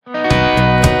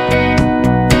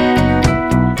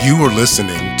You are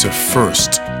listening to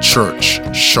First Church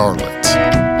Charlotte.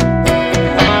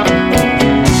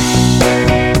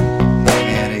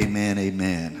 Amen,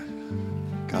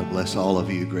 amen. God bless all of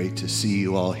you. Great to see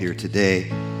you all here today.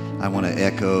 I want to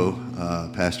echo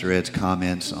Pastor Ed's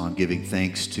comments on giving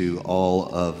thanks to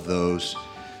all of those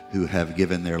who have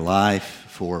given their life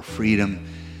for freedom.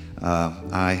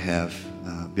 I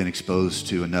have been exposed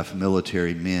to enough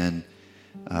military men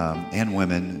and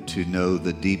women to know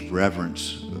the deep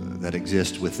reverence that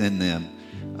exists within them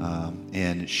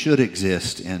and should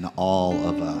exist in all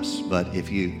of us. But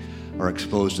if you are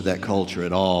exposed to that culture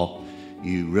at all,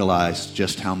 you realize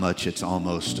just how much it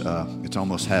almost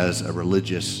has a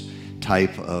religious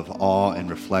type of awe and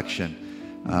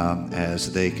reflection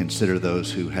as they consider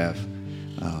those who have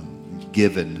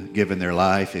given their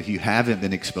life. If you haven't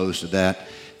been exposed to that,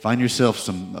 find yourself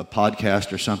a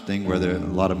podcast or something where there are a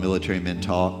lot of military men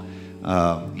talk.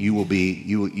 You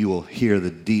will hear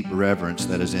the deep reverence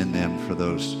that is in them for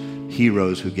those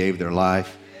heroes who gave their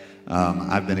life.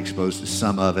 I've been exposed to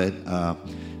some of it.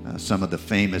 Some of the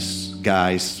famous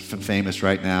guys, famous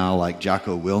right now, like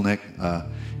Jocko Willink.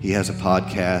 He has a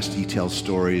podcast. He tells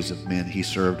stories of men he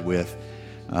served with.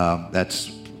 That's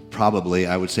probably,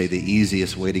 I would say, the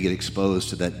easiest way to get exposed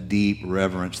to that deep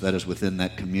reverence that is within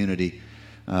that community.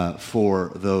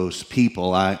 For those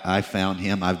people. I found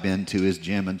him. I've been to his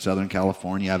gym in Southern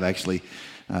California. I've actually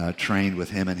trained with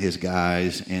him and his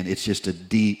guys, and it's just a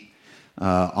deep,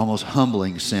 almost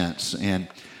humbling sense. And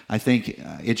I think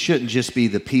it shouldn't just be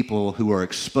the people who are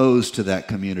exposed to that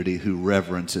community who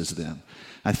reverences them.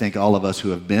 I think all of us who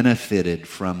have benefited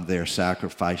from their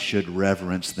sacrifice should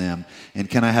reverence them. And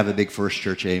can I have a big First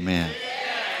Church amen?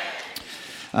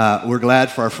 We're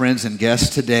glad for our friends and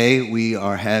guests today. We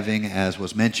are having, as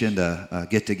was mentioned, a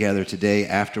get-together today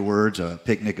afterwards, a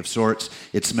picnic of sorts.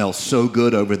 It smells so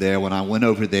good over there. When I went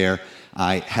over there,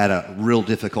 I had a real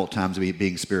difficult time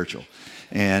being spiritual.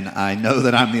 And I know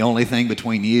that I'm the only thing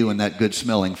between you and that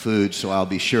good-smelling food, so I'll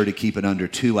be sure to keep it under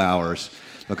 2 hours,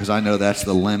 because I know that's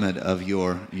the limit of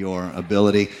your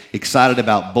ability. Excited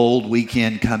about Bold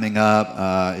Weekend coming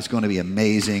up. It's going to be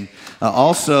amazing.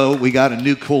 Also, we got a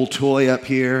new cool toy up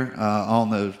here on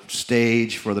the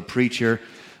stage for the preacher.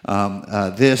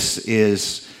 This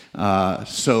is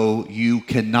so you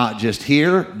can not just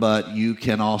hear, but you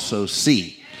can also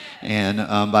see. And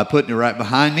by putting it right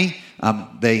behind me,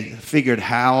 they figured,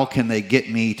 how can they get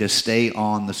me to stay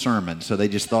on the sermon? So they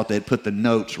just thought they'd put the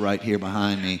notes right here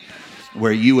behind me,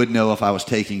 where you would know if I was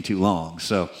taking too long.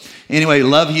 So anyway,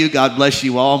 love you. God bless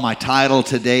you all. My title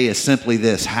today is simply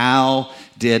this: how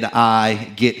did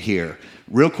I get here?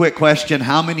 Real quick question: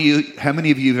 how many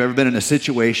of you have ever been in a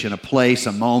situation, a place,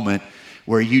 a moment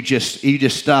where you just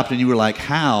stopped and you were like,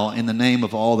 how in the name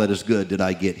of all that is good did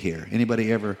I get here?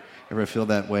 Anybody ever feel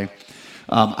that way?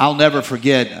 I'll never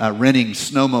forget renting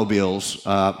snowmobiles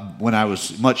when I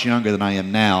was much younger than I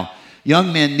am now.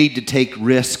 Young men need to take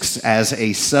risks as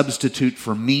a substitute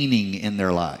for meaning in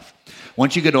their life.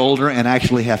 Once you get older and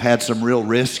actually have had some real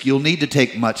risk, you'll need to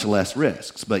take much less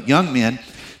risks. But young men,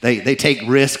 they take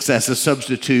risks as a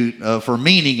substitute for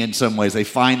meaning in some ways. They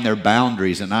find their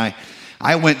boundaries. And I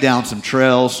went down some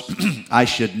trails I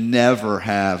should never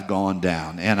have gone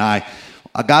down. And I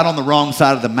got on the wrong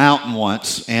side of the mountain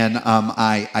once, and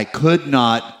I could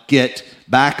not get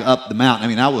back up the mountain. I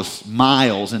mean, I was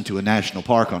miles into a national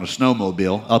park on a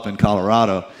snowmobile up in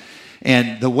Colorado.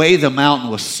 And the way the mountain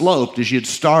was sloped is you'd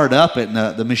start up it,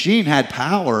 and the machine had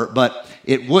power, but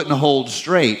it wouldn't hold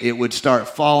straight. It would start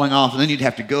falling off, and then you'd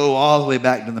have to go all the way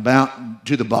back to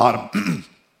the bottom.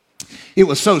 It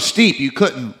was so steep, you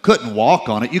couldn't walk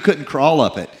on it. You couldn't crawl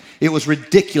up it. It was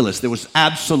ridiculous. There was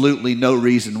absolutely no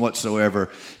reason whatsoever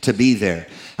to be there.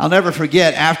 I'll never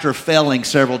forget, after failing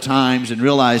several times and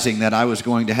realizing that I was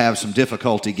going to have some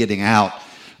difficulty getting out,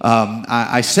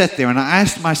 I sat there and I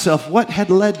asked myself, what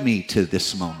had led me to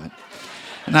this moment?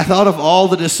 And I thought of all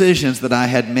the decisions that I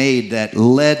had made that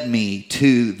led me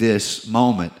to this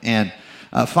moment. And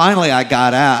finally I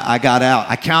got out. I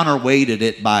counterweighted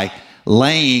it by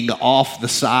laying off the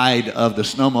side of the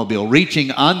snowmobile, reaching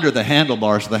under the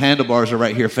handlebars. The handlebars are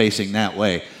right here facing that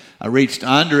way. I reached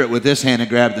under it with this hand and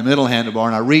grabbed the middle handlebar,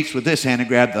 and I reached with this hand and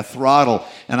grabbed the throttle,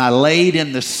 and I laid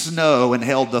in the snow and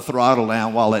held the throttle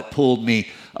down while it pulled me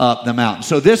up the mountain.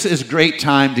 So this is a great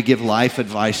time to give life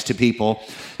advice to people.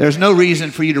 There's no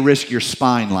reason for you to risk your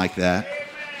spine like that.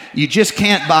 You just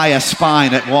can't buy a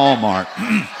spine at Walmart.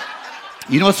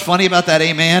 You know what's funny about that,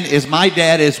 amen, is my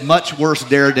dad is much worse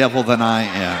daredevil than I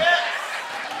am.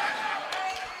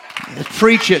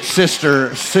 Preach it, Sister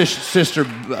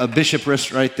Bishop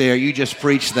right there. You just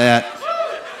preach that.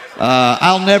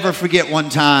 I'll never forget one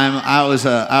time I was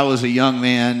a young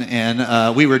man,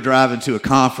 and we were driving to a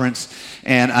conference,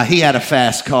 and he had a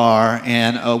fast car,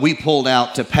 and we pulled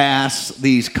out to pass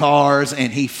these cars,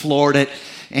 and he floored it,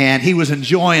 and he was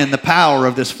enjoying the power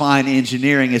of this fine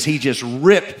engineering as he just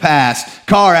ripped past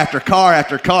car after car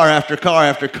after car after car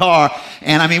after car,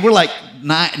 and I mean, we're like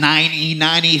 90,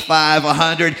 95,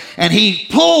 100, and he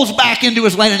pulls back into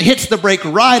his lane and hits the brake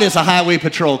right as a highway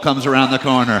patrol comes around the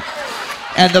corner.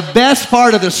 And the best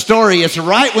part of the story is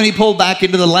right when he pulled back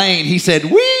into the lane, he said,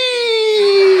 "Wee!"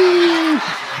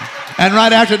 And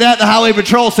right after that, the highway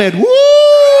patrol said, "Woo!"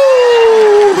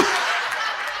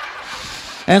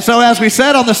 And so as we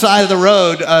sat on the side of the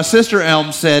road, Sister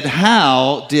Elm said,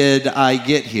 "How did I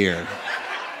get here?"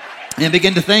 And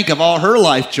began to think of all her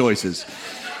life choices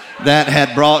that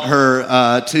had brought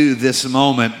her to this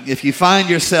moment. If you find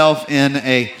yourself in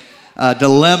a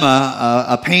dilemma,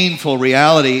 a painful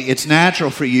reality, it's natural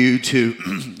for you to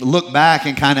look back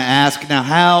and kind of ask, now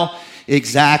how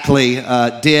exactly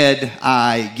did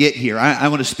I get here? I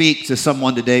want to speak to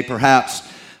someone today. Perhaps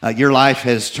your life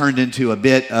has turned into a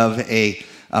bit of a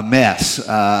mess.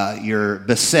 You're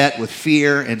beset with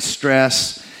fear and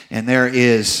stress, and there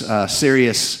is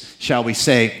serious, shall we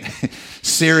say,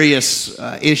 serious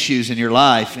issues in your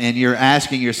life, and you're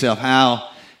asking yourself,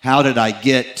 how did I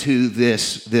get to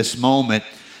this moment?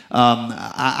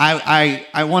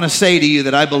 I want to say to you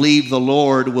that I believe the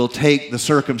Lord will take the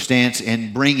circumstance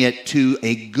and bring it to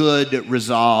a good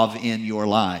resolve in your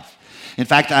life. In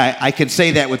fact, I can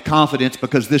say that with confidence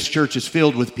because this church is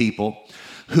filled with people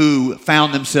who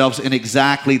found themselves in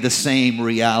exactly the same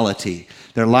reality.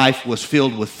 Their life was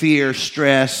filled with fear,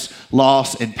 stress,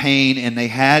 loss, and pain, and they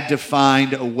had to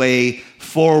find a way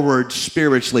forward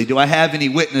spiritually. Do I have any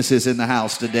witnesses in the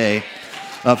house today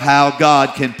of how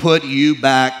God can put you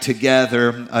back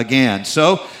together again?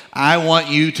 So I want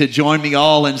you to join me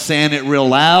all in saying it real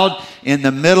loud. In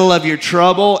the middle of your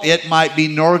trouble, it might be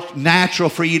natural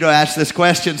for you to ask this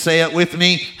question. Say it with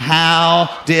me. How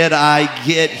did I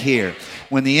get here?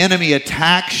 When the enemy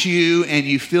attacks you and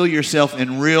you feel yourself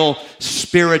in real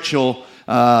spiritual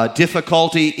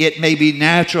difficulty, it may be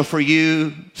natural for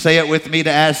you, say it with me, to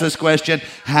ask this question,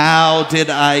 how did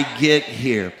I get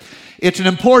here? It's an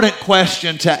important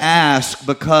question to ask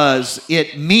because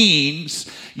it means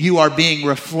you are being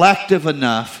reflective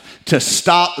enough to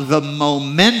stop the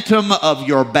momentum of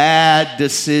your bad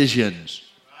decisions.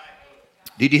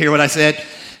 Did you hear what I said?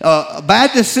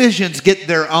 Bad decisions get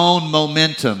their own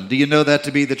momentum. Do you know that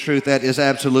to be the truth? That is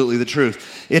absolutely the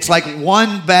truth. It's like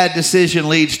one bad decision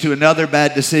leads to another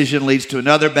bad decision, leads to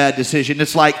another bad decision.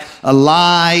 It's like a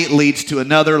lie leads to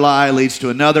another lie, leads to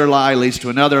another lie, leads to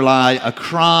another lie. A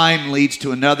crime leads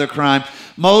to another crime.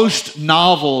 Most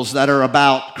novels that are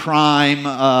about crime,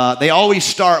 they always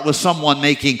start with someone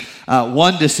making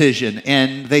one decision,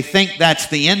 and they think that's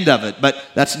the end of it, but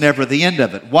that's never the end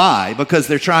of it. Why? Because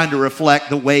they're trying to reflect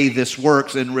the way this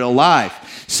works in real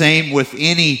life. Same with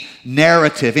any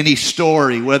narrative, any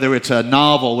story, whether it's a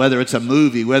novel, whether it's a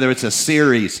movie, whether it's a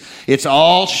series. It's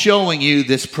all showing you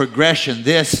this progression.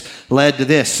 This led to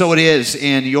this. So it is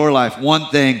in your life. One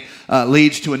thing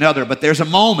leads to another. But there's a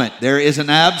moment, there is an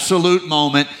absolute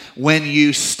moment when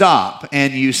you stop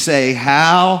and you say,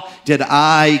 how did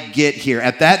I get here?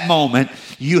 At that moment,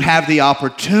 you have the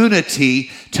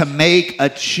opportunity to make a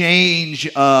change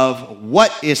of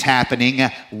what is happening,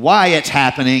 why it's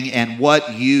happening, and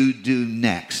what you do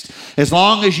next. As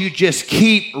long as you just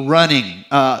keep running,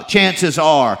 chances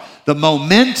are the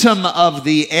momentum of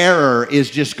the error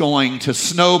is just going to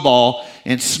snowball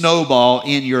and snowball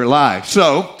in your life.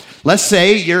 So, let's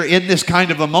say you're in this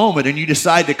kind of a moment and you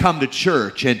decide to come to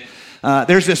church, and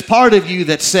there's this part of you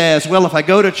that says, well, if I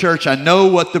go to church, I know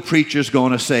what the preacher's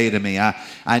going to say to me.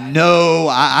 I know,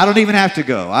 I don't even have to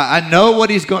go. I know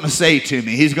what he's going to say to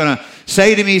me. He's going to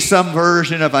say to me some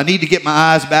version of, I need to get my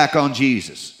eyes back on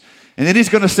Jesus. And then he's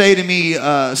going to say to me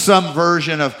some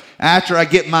version of, after I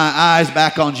get my eyes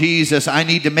back on Jesus, I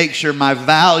need to make sure my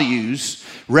values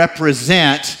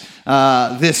represent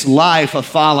this life of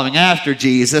following after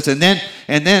Jesus. And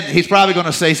then he's probably going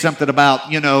to say something about,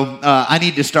 I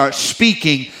need to start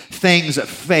speaking things of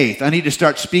faith. I need to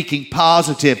start speaking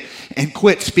positive and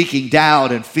quit speaking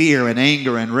doubt and fear and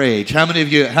anger and rage. How many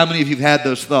of you have had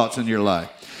those thoughts in your life?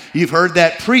 You've heard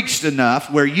that preached enough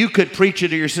where you could preach it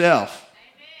to yourself.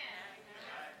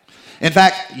 In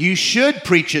fact, you should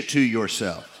preach it to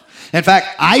yourself. In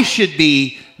fact, I should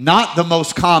be not the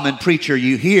most common preacher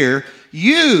you hear.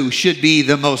 You should be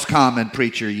the most common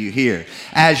preacher you hear.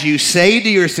 As you say to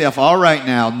yourself, all right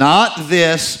now, not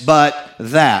this, but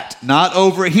that. Not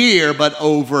over here, but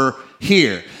over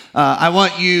here. I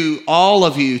want you, all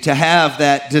of you, to have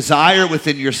that desire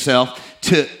within yourself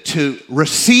to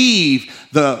receive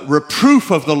the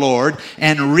reproof of the Lord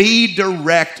and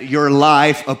redirect your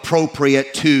life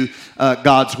appropriate to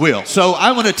God's will. So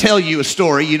I want to tell you a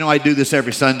story. You know I do this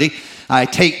every Sunday. I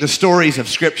take the stories of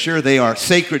Scripture. They are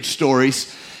sacred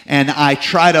stories, and I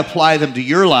try to apply them to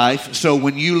your life. So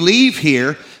when you leave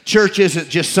here, church isn't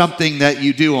just something that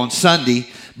you do on Sunday,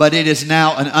 but it is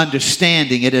now an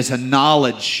understanding. It is a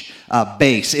knowledge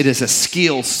base. It is a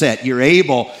skill set. You're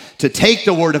able to take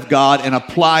the Word of God and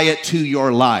apply it to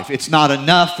your life. It's not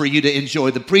enough for you to enjoy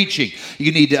the preaching.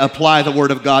 You need to apply the Word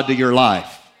of God to your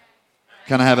life.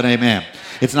 Can I have an amen?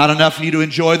 It's not enough for you to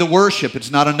enjoy the worship.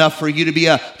 It's not enough for you to be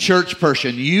a church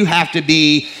person. You have to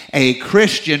be a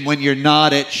Christian when you're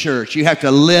not at church. You have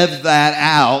to live that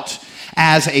out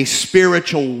as a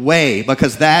spiritual way,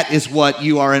 because that is what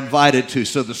you are invited to.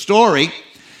 So the story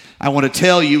I want to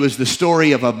tell you is the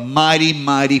story of a mighty,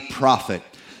 mighty prophet,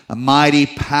 a mighty,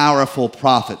 powerful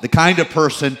prophet, the kind of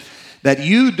person that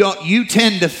you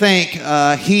tend to think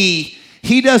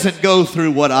he doesn't go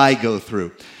through what I go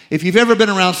through. If you've ever been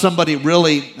around somebody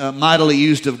really mightily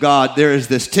used of God, there is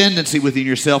this tendency within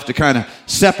yourself to kind of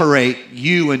separate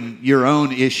you and your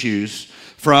own issues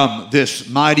from this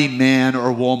mighty man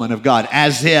or woman of God,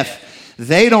 as if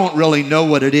they don't really know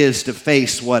what it is to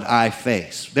face what I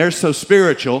face. They're so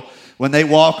spiritual, when they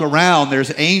walk around,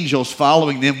 there's angels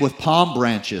following them with palm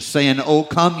branches saying, "Oh,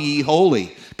 come ye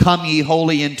holy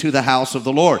into the house of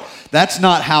the Lord." That's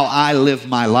not how I live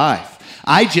my life.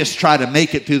 I just try to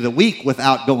make it through the week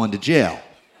without going to jail.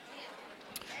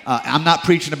 I'm not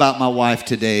preaching about my wife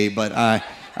today, but I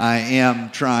am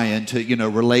trying to,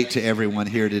 relate to everyone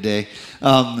here today.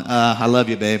 I love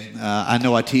you, babe. I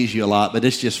know I tease you a lot, but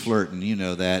it's just flirting. You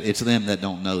know that. It's them that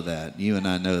don't know that. You and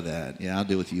I know that. Yeah, I'll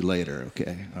deal with you later.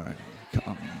 Okay. All right.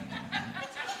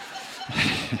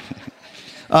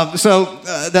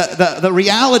 The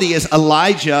reality is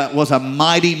Elijah was a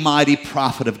mighty, mighty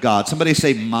prophet of God. Somebody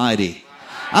say mighty.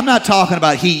 I'm not talking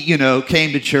about he,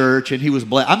 came to church and he was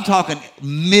blessed. I'm talking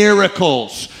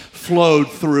miracles flowed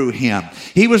through him.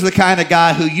 He was the kind of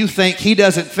guy who you think he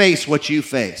doesn't face what you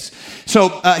face. So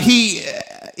he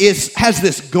has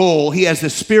this goal. He has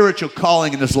this spiritual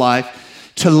calling in his life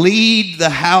to lead the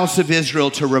house of Israel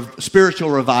to spiritual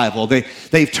revival.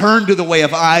 They've turned to the way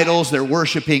of idols. They're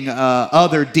worshiping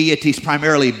other deities,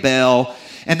 primarily Baal.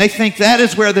 And they think that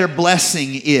is where their blessing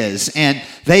is. And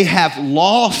they have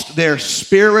lost their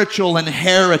spiritual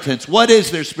inheritance. What is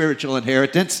their spiritual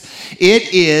inheritance?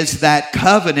 It is that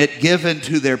covenant given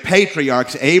to their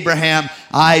patriarchs, Abraham,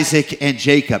 Isaac, and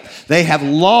Jacob. They have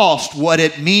lost what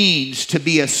it means to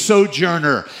be a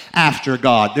sojourner after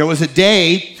God. There was a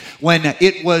day when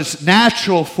it was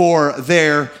natural for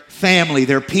their family,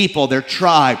 their people, their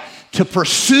tribe, to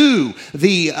pursue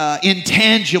the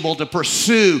intangible, to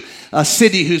pursue a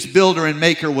city whose builder and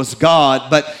maker was God.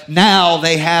 But now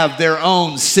they have their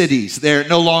own cities. They're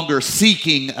no longer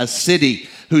seeking a city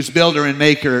whose builder and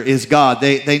maker is God.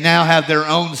 They now have their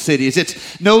own cities.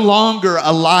 It's no longer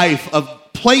a life of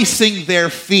placing their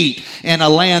feet in a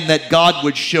land that God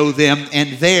would show them,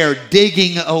 and they're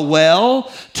digging a well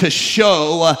to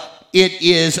show it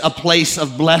is a place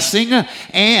of blessing,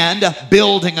 and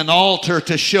building an altar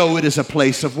to show it is a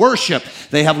place of worship.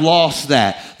 They have lost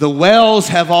that. The wells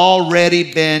have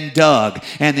already been dug,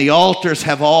 and the altars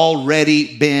have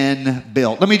already been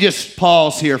built. Let me just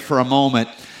pause here for a moment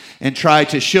and try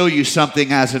to show you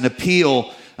something as an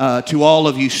appeal to all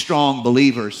of you strong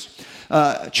believers.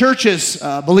 Churches,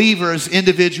 believers,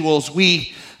 individuals,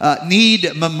 we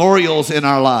need memorials in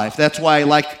our life. That's why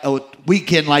a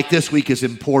weekend like this week is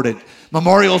important.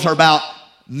 Memorials are about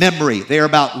memory. They are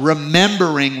about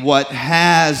remembering what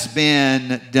has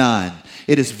been done.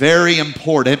 It is very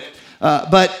important.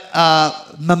 But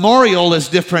memorial is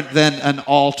different than an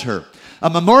altar. A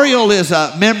memorial is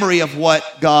a memory of what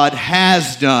God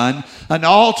has done. An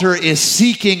altar is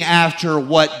seeking after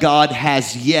what God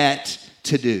has yet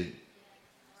to do.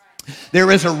 There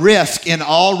is a risk in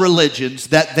all religions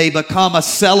that they become a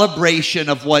celebration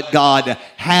of what God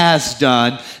has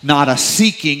done, not a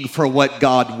seeking for what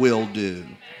God will do.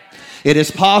 It is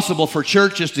possible for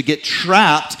churches to get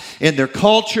trapped in their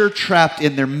culture, trapped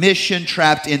in their mission,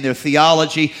 trapped in their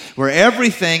theology, where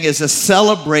everything is a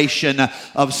celebration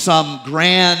of some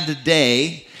grand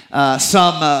day,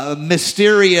 some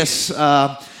mysterious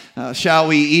shall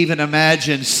we even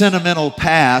imagine, sentimental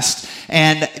past,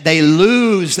 and they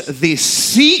lose the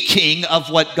seeking of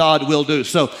what God will do.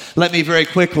 So let me very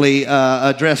quickly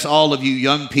address all of you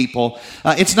young people.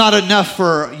 It's not enough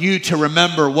for you to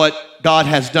remember what what God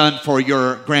has done for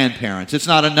your grandparents. It's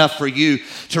not enough for you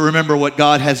to remember what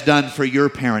God has done for your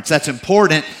parents. That's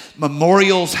important.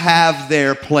 Memorials have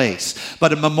their place,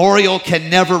 but a memorial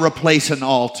can never replace an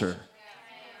altar.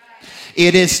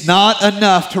 It is not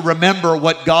enough to remember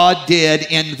what God did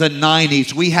in the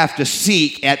 90s. We have to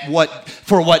seek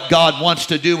for what God wants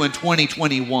to do in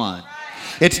 2021.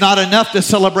 It's not enough to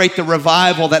celebrate the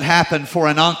revival that happened for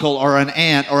an uncle or an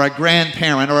aunt or a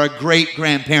grandparent or a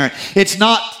great-grandparent. It's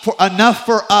not enough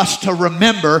for us to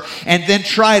remember and then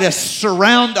try to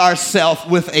surround ourselves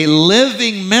with a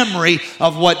living memory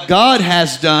of what God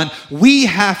has done. We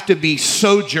have to be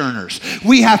sojourners.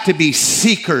 We have to be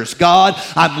seekers. God,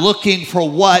 I'm looking for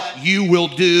what you will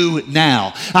do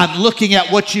now. I'm looking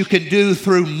at what you can do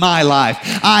through my life.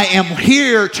 I am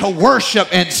here to worship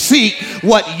and seek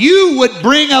what you would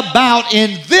bring about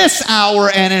in this hour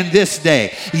and in this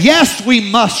day. Yes,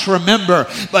 we must remember,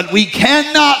 but we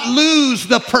cannot lose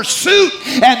the pursuit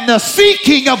and the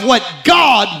seeking of what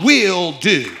God will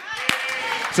do.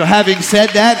 So having said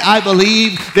that, I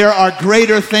believe there are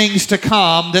greater things to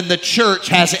come than the church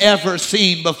has ever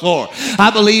seen before.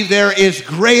 I believe there is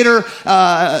greater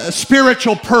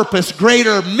spiritual purpose,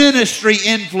 greater ministry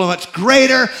influence,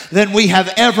 greater than we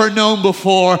have ever known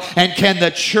before. And can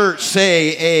the church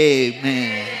say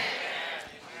amen?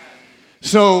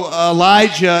 So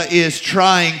Elijah is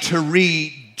trying to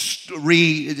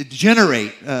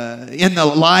regenerate in the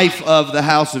life of the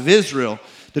house of Israel,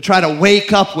 to try to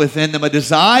wake up within them a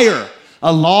desire,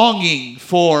 a longing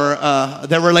for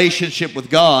their relationship with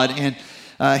God. And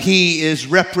he is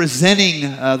representing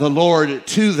the Lord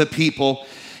to the people.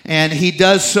 And he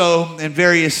does so in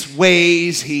various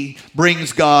ways. He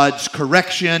brings God's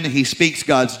correction. He speaks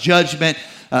God's judgment.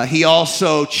 He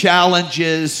also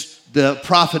challenges the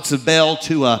prophets of Baal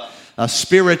to a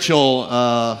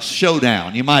spiritual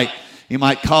showdown. You might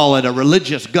call it a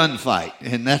religious gunfight.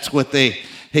 And that's what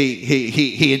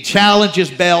He challenges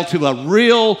Baal to a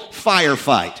real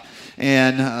firefight.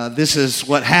 And this is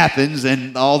what happens.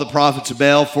 And all the prophets of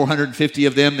Baal, 450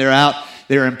 of them, they're out.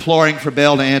 They're imploring for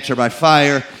Baal to answer by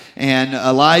fire. And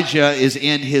Elijah is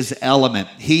in his element.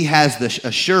 He has the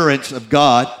assurance of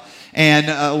God.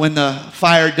 And when the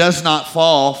fire does not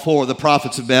fall for the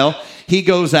prophets of Baal, he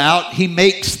goes out. He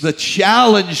makes the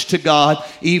challenge to God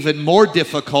even more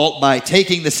difficult by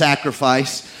taking the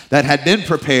sacrifice that had been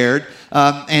prepared,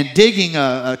 and digging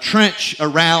a trench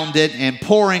around it and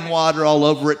pouring water all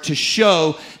over it to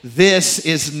show this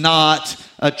is not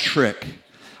a trick.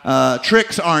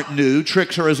 Tricks aren't new.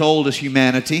 Tricks are as old as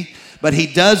humanity. But he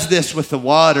does this with the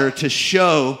water to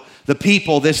show the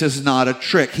people this is not a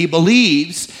trick. He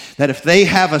believes that if they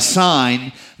have a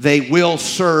sign, they will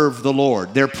serve the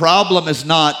Lord. Their problem is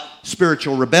not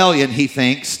spiritual rebellion, he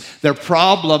thinks. Their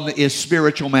problem is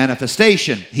spiritual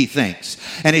manifestation, he thinks.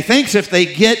 And he thinks if they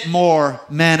get more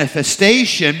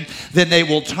manifestation, then they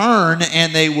will turn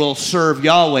and they will serve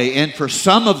Yahweh. And for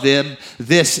some of them,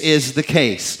 this is the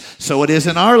case. So it is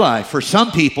in our life. For some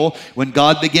people, when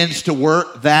God begins to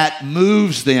work, that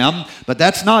moves them. But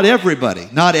that's not everybody.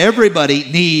 Not everybody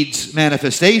needs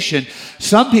manifestation.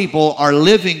 Some people are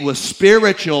living with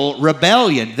spiritual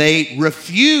rebellion. They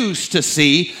refuse to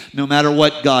see no matter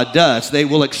what God does. They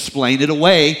will explain it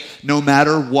away no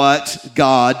matter what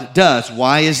God does.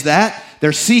 Why is that?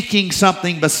 They're seeking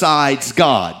something besides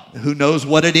God. Who knows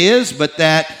what it is, but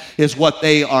that is what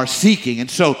they are seeking. And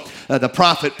so the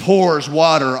prophet pours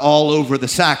water all over the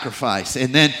sacrifice.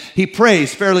 And then he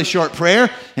prays, fairly short prayer.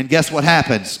 And guess what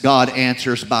happens? God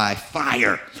answers by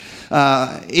fire.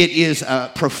 It is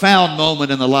a profound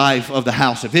moment in the life of the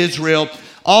house of Israel.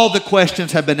 All the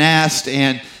questions have been asked,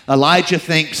 and Elijah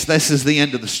thinks this is the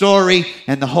end of the story,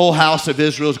 and the whole house of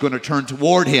Israel is going to turn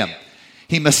toward him.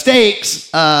 He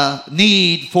mistakes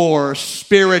need for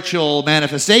spiritual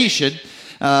manifestation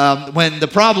when the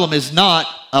problem is not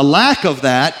a lack of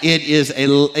that, it is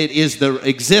the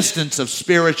existence of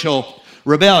spiritual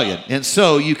rebellion. And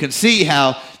so you can see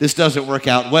how this doesn't work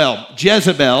out well.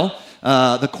 Jezebel,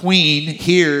 the queen,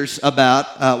 hears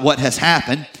about what has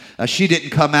happened. She didn't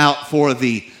come out for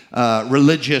the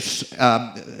religious,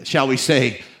 shall we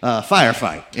say,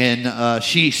 firefight. And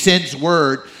she sends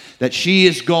word that she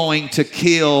is going to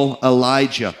kill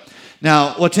Elijah.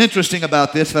 Now, what's interesting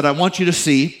about this that I want you to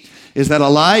see is that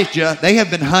Elijah, they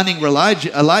have been hunting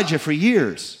Elijah for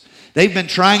years. They've been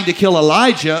trying to kill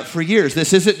Elijah for years.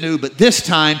 This isn't new, but this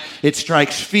time it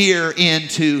strikes fear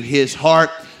into his heart.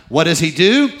 What does he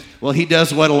do? Well, he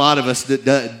does what a lot of us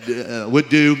would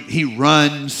do. He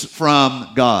runs from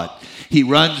God. He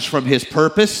runs from his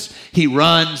purpose. He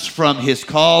runs from his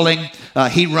calling.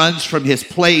 He runs from his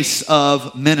place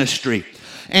of ministry.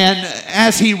 And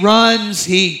as he runs,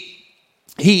 he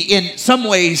he, in some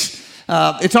ways,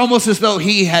 it's almost as though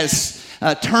he has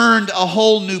turned a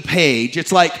whole new page.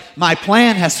 It's like, my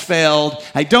plan has failed.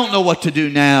 I don't know what to do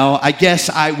now. I guess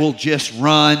I will just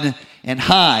run and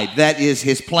hide. That is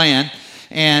his plan.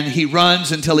 And he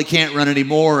runs until he can't run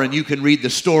anymore. And you can read the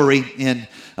story in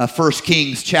 1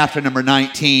 Kings chapter number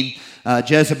 19.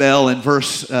 Jezebel in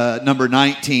verse number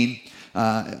 19,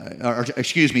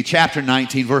 chapter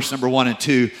 19, verse number 1 and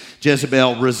 2.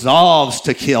 Jezebel resolves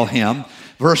to kill him.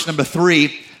 Verse number 3,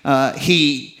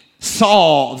 he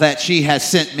saw that she has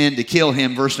sent men to kill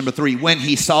him. Verse number 3, when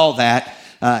he saw that,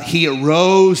 he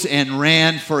arose and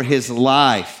ran for his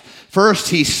life. First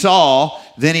he saw,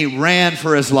 then he ran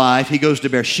for his life. He goes to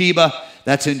Beersheba,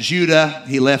 that's in Judah.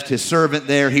 He left his servant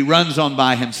there. He runs on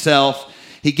by himself.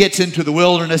 He gets into the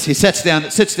wilderness. He sits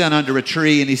down under a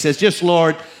tree, and he says, just,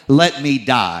 Lord, let me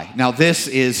die. Now, this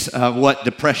is what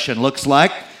depression looks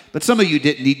like. But some of you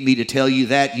didn't need me to tell you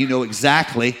that. You know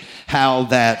exactly how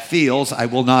that feels. I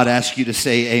will not ask you to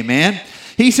say amen.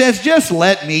 He says, just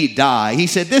let me die. He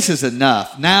said, this is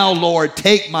enough. Now, Lord,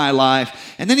 take my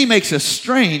life. And then he makes a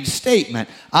strange statement.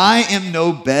 I am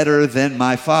no better than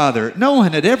my father. No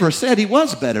one had ever said he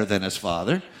was better than his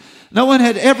father. No one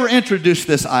had ever introduced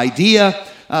this idea.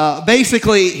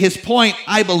 Basically, his point,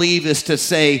 I believe, is to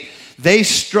say, they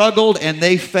struggled and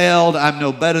they failed. I'm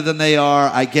no better than they are.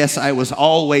 I guess I was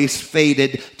always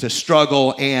fated to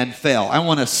struggle and fail. I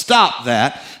want to stop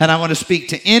that, and I want to speak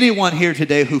to anyone here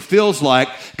today who feels like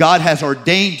God has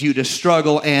ordained you to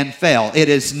struggle and fail. It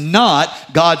is not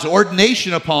God's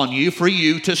ordination upon you for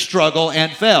you to struggle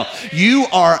and fail. You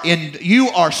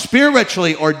are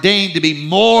spiritually ordained to be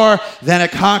more than a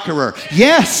conqueror.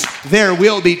 Yes, there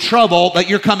will be trouble, but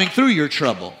you're coming through your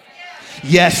trouble.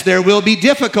 Yes, there will be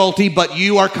difficulty, but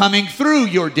you are coming through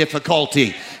your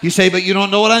difficulty. You say, but you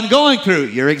don't know what I'm going through.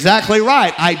 You're exactly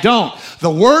right. I don't. The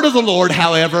word of the Lord,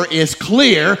 however, is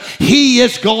clear. He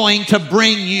is going to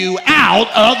bring you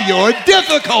out of your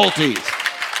difficulties.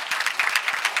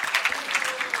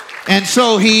 And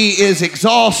so he is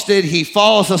exhausted. He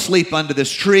falls asleep under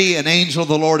this tree. An angel of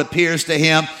the Lord appears to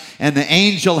him, and the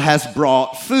angel has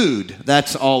brought food.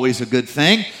 That's always a good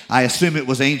thing. I assume it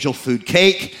was angel food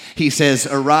cake. He says,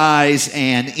 arise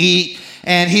and eat.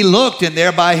 And he looked, and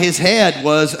there by his head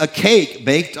was a cake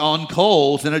baked on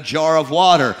coals and a jar of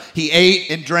water. He ate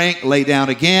and drank, lay down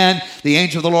again. The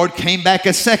angel of the Lord came back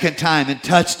a second time and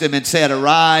touched him and said,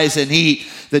 arise and eat.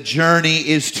 The journey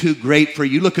is too great for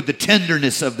you. Look at the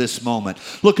tenderness of this moment.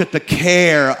 Look at the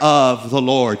care of the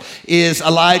Lord. Is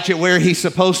Elijah where he's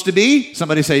supposed to be?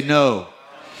 Somebody say no.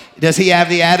 Does he have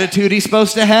the attitude he's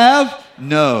supposed to have?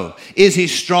 No. Is he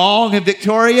strong and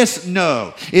victorious?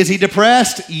 No. Is he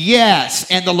depressed? Yes.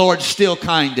 And the Lord's still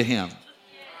kind to him.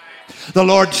 The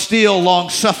Lord's still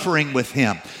long-suffering with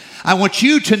him. I want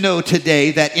you to know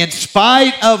today that in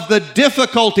spite of the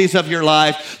difficulties of your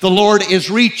life, the Lord is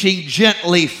reaching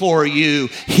gently for you.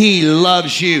 He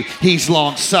loves you. He's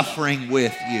long-suffering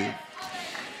with you.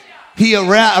 He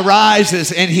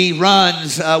arises and he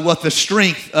runs with the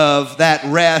strength of that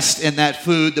rest and that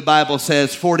food. The Bible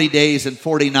says 40 days and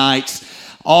 40 nights,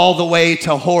 all the way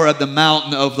to Horeb, the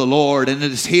mountain of the Lord. And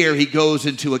it is here he goes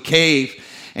into a cave.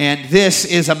 And this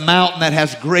is a mountain that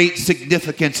has great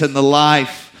significance in the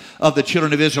life of the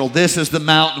children of Israel. This is the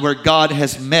mountain where God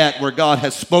has met, where God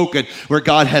has spoken, where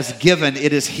God has given.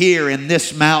 It is here in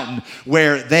this mountain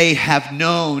where they have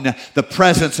known the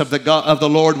presence of the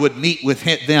Lord would meet with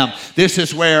them. This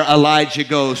is where Elijah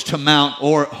goes, to Mount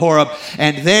Horeb.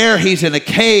 And there he's in a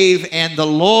cave, and the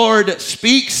Lord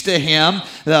speaks to him.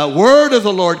 The word of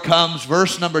the Lord comes,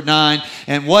 verse number 9.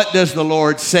 And what does the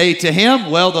Lord say to him?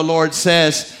 Well, the Lord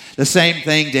says the same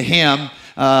thing to him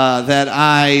that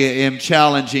I am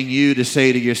challenging you to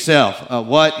say to yourself.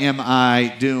 What am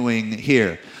I doing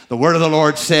here? The word of the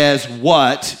Lord says,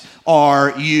 what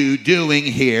are you doing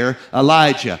here,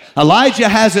 Elijah? Elijah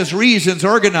has his reasons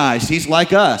organized. He's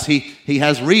like us. He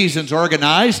has reasons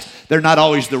organized. They're not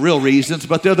always the real reasons,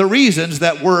 but they're the reasons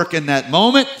that work in that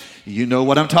moment. You know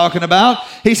what I'm talking about.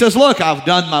 He says, look, I've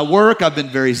done my work. I've been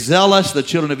very zealous. The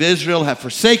children of Israel have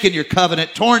forsaken your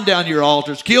covenant, torn down your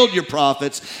altars, killed your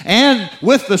prophets, and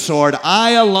with the sword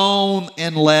I alone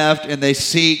am left, and they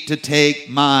seek to take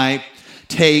my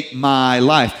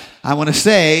life. I want to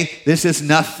say this is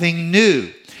nothing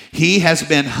new. He has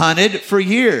been hunted for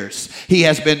years. He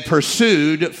has been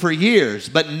pursued for years.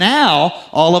 But now,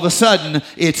 all of a sudden,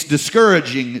 it's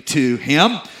discouraging to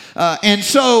him. And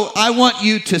so I want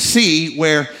you to see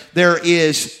where there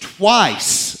is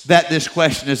twice that this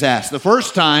question is asked. The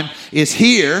first time is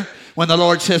here when the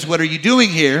Lord says, what are you doing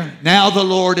here? Now the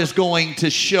Lord is going to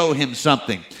show him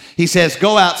something. He says,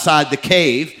 go outside the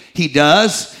cave. he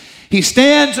does. He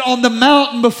stands on the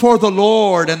mountain before the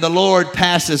Lord, and the Lord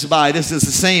passes by. This is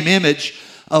the same image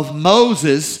of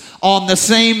Moses on the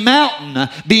same mountain,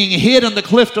 being hid in the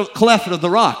cleft of the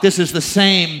rock. This is the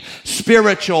same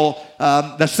spiritual,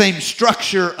 the same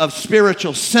structure of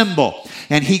spiritual symbol.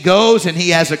 And he goes and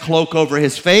he has a cloak over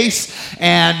his face,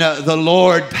 and the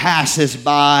Lord passes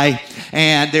by,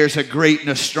 and there's a great and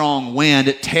a strong wind.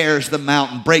 It tears the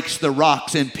mountain, breaks the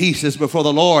rocks in pieces before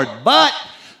the Lord. But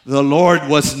the Lord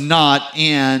was not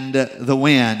in the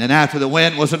wind. And after the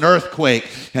wind was an earthquake,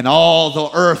 and all the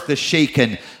earth is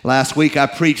shaken. Last week I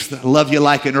preached, love you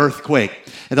like an earthquake.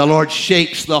 And the Lord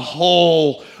shakes the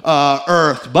whole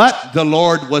earth. But the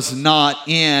Lord was not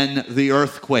in the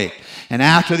earthquake. And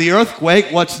after the earthquake,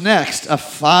 what's next? A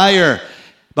fire.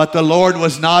 But the Lord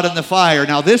was not in the fire.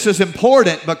 Now this is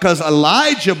important because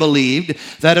Elijah believed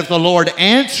that if the Lord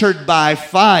answered by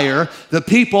fire, the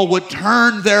people would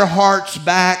turn their hearts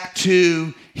back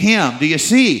to him. Do you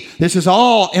see? This is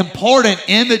all important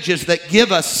images that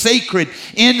give us sacred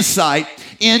insight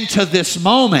into this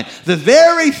moment. The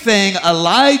very thing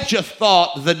Elijah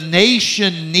thought the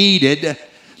nation needed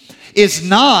is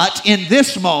not in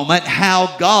this moment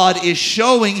how God is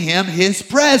showing him his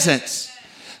presence.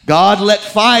 God let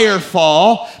fire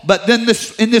fall, but then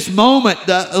in this moment,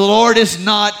 the Lord is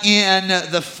not in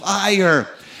the fire.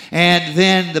 And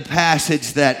then the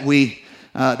passage that we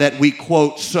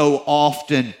quote so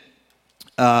often,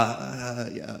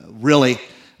 really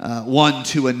one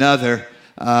to another,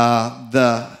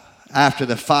 after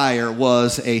the fire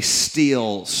was a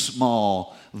still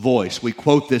small voice. We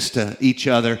quote this to each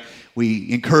other.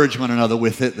 We encourage one another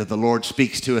with it, that the Lord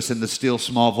speaks to us in the still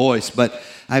small voice. But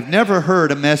I've never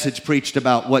heard a message preached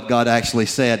about what God actually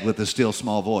said with the still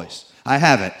small voice. I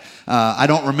haven't. I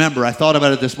don't remember. I thought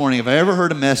about it this morning. Have I ever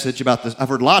heard a message about this? I've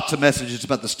heard lots of messages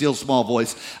about the still small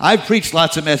voice. I've preached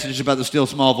lots of messages about the still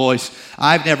small voice.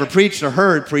 I've never preached or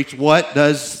heard preached what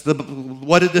did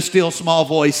the still small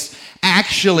voice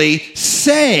actually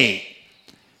say?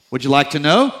 Would you like to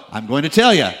know? I'm going to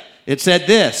tell you. It said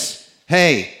this: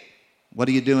 "Hey, what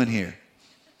are you doing here?"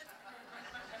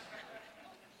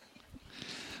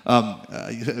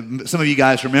 Some of you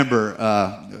guys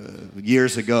remember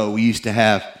years ago we used to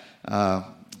have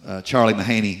Charlie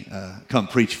Mahaney come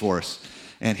preach for us.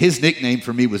 And his nickname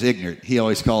for me was Ignorant. He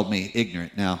always called me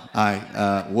Ignorant. Now,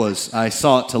 I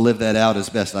sought to live that out as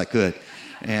best I could.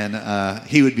 And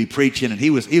he would be preaching, and he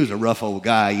was a rough old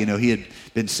guy. You know, he had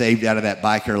been saved out of that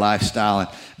biker lifestyle. And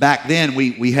back then,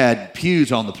 we had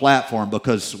pews on the platform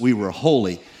because we were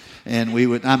holy. And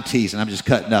I'm teasing, I'm just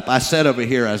cutting up. I sat over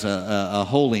here as a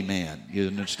holy man, you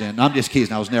understand? I'm just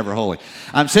teasing, I was never holy.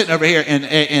 I'm sitting over here,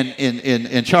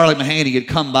 and Charlie Mahaney had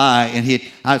come by, and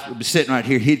I was sitting right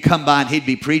here. He'd come by, and he'd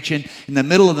be preaching. In the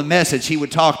middle of the message, he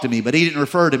would talk to me, but he didn't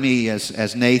refer to me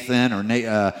as Nathan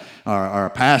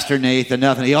or Pastor Nathan,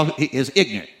 nothing. He is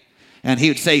Ignorant. And he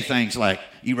would say things like,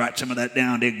 "You write some of that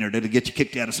down, Ignorant. It'll get you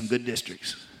kicked out of some good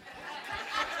districts."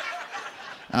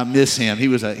 I miss him. He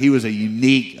was a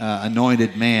unique,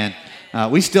 anointed man.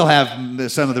 We still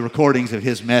have some of the recordings of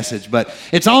his message, but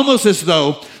it's almost as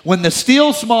though when the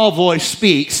still small voice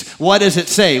speaks, what does it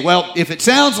say? Well, if it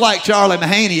sounds like Charlie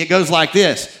Mahaney, it goes like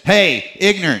this: "Hey,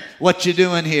 Ignorant, what you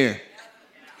doing here?"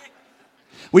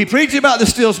 We preach about the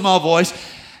still small voice.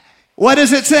 What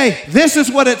does it say? This is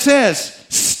what it says: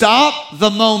 "Stop the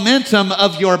momentum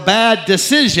of your bad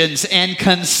decisions and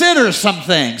consider some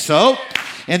things." So,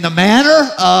 in the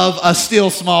manner of a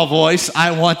still small voice,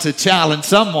 I want to challenge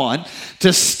someone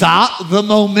to stop the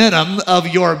momentum of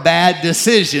your bad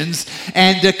decisions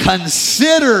and to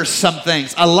consider some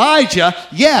things. Elijah,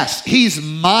 yes, he's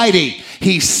mighty.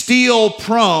 He's still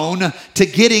prone to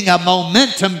getting a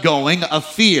momentum going of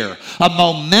fear, a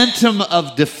momentum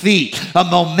of defeat, a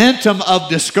momentum of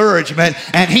discouragement,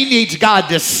 and he needs God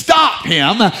to stop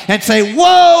him and say,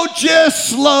 "Whoa, just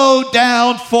slow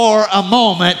down for a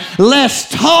moment. Let's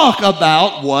talk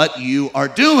about what you are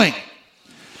doing."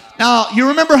 Now, you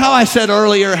remember how I said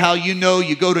earlier how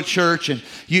you go to church and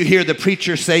you hear the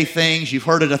preacher say things, you've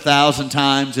heard it 1,000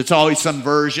 times. It's always some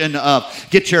version of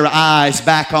 "get your eyes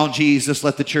back on Jesus."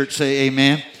 Let the church say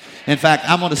amen. In fact,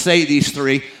 I'm going to say these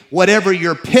three. Whatever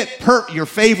your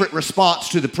favorite response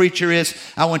to the preacher is,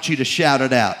 I want you to shout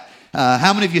it out.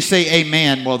 How many of you say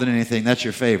amen more than anything? That's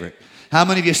your favorite. How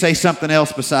many of you say something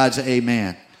else besides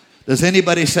amen? Does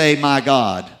anybody say "my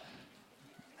God"?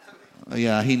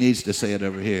 Yeah, he needs to say it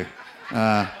over here.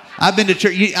 I've been to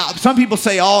church. Some people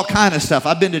say all kind of stuff.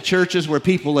 I've been to churches where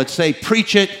people would say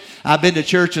 "preach it." I've been to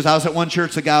churches. I was at one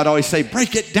church. The guy would always say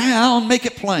 "break it down, make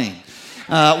it plain."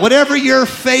 Whatever your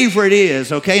favorite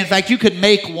is, okay? In fact, you could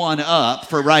make one up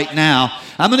for right now.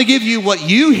 I'm going to give you what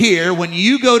you hear when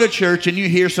you go to church and you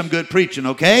hear some good preaching,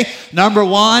 okay? Number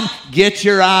one, get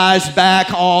your eyes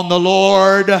back on the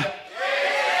Lord.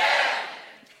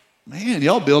 Man,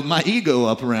 y'all build my ego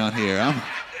up around here.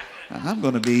 I'm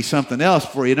going to be something else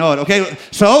before you know it, okay?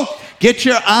 So, get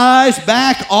your eyes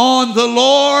back on the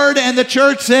Lord, and the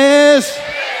church says...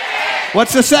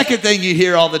 What's the second thing you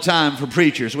hear all the time from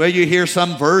preachers? Well, you hear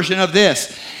some version of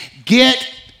this. Get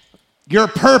your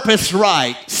purpose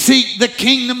right. Seek the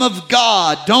kingdom of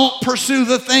God. Don't pursue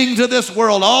the things of this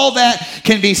world. All that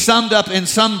can be summed up in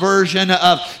some version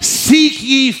of seek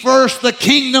ye first the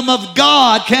kingdom of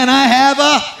God. Can I have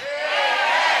a?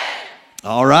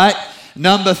 All right.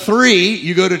 Number three,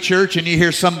 you go to church and you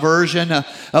hear some version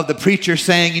of the preacher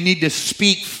saying you need to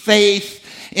speak faith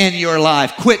in your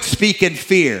life. Quit speaking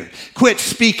fear. Quit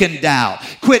speaking doubt.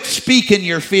 Quit speaking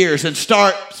your fears and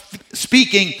start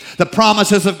speaking the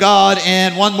promises of God.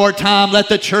 And one more time, let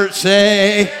the church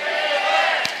say,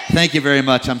 thank you very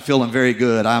much. I'm feeling very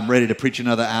good. I'm ready to preach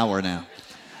another hour now.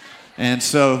 And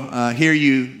so here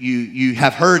you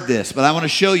have heard this, but I want to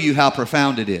show you how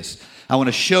profound it is. I want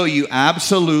to show you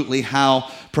absolutely how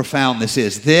profound this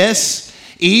is. This,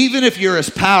 even if you're as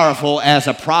powerful as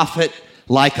a prophet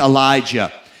like Elijah,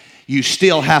 you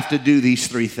still have to do these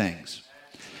three things.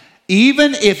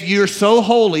 Even if you're so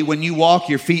holy when you walk,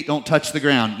 your feet don't touch the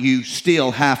ground, you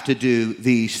still have to do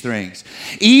these things.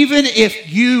 Even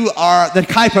if you are the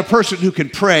type of person who can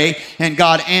pray and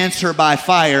God answer by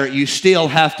fire, you still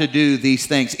have to do these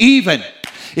things. Even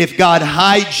if God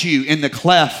hides you in the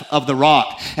cleft of the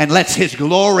rock and lets His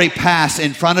glory pass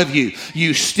in front of you,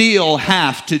 you still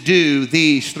have to do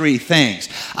these three things.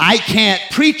 I can't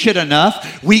preach it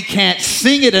enough. We can't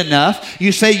sing it enough.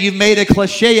 You say you've made a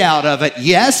cliche out of it.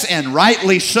 Yes, and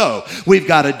rightly so. We've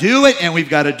got to do it, and we've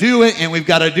got to do it, and we've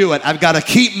got to do it. I've got to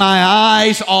keep my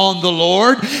eyes on the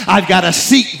Lord. I've got to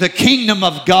seek the kingdom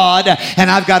of God,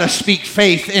 and I've got to speak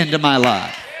faith into my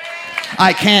life.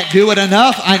 I can't do it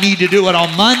enough. I need to do it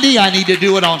on Monday. I need to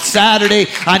do it on Saturday.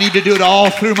 I need to do it all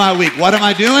through my week. What am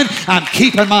I doing? I'm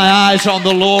keeping my eyes on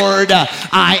the Lord.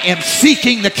 I am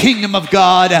seeking the kingdom of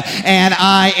God, and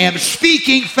I am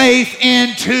speaking faith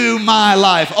into my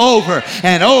life over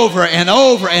and over and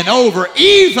over and over.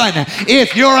 Even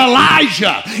if you're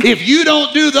Elijah, if you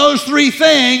don't do those three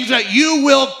things, you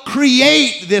will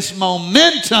create this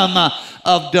momentum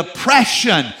of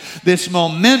depression, this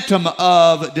momentum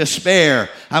of despair.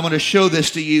 I want to show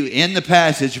this to you in the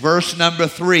passage, verse number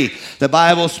 3. The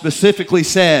Bible specifically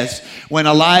says, when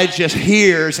Elijah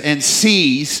hears and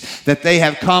sees that they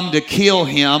have come to kill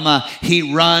him,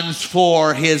 he runs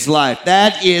for his life.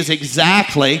 That is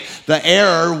exactly the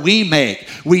error we make.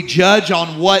 We judge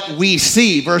on what we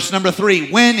see. Verse number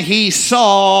 3, when he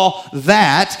saw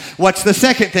that, what's the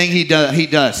second thing he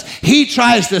does? He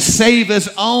tries to save his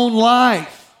own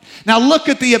life. Now look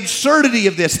at the absurdity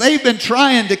of this. They've been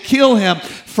trying to kill him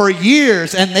for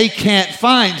years and they can't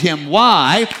find him.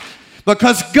 Why?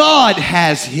 Because God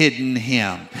has hidden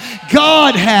him.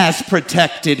 God has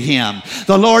protected him.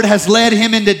 The Lord has led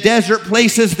him into desert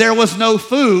places. There was no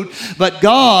food, but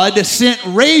God sent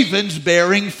ravens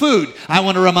bearing food. I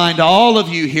want to remind all of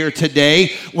you here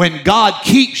today, when God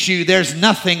keeps you, there's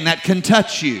nothing that can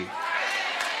touch you.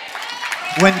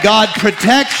 When God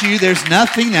protects you, there's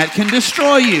nothing that can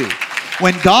destroy you.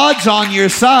 When God's on your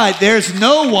side, there's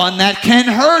no one that can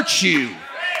hurt you.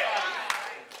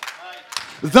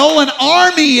 Though an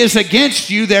army is against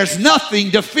you, there's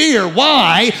nothing to fear.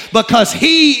 Why? Because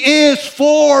He is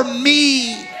for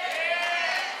me.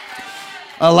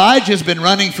 Elijah's been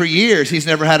running for years. He's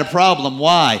never had a problem.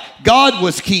 Why? God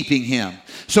was keeping him.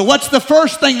 So what's the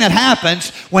first thing that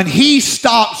happens when he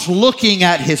stops looking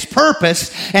at his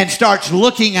purpose and starts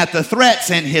looking at the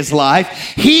threats in his life?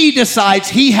 He decides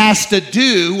he has to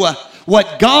do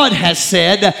what God has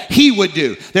said he would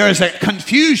do. There is a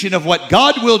confusion of what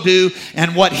God will do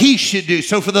and what he should do.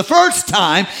 So for the first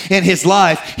time in his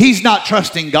life, he's not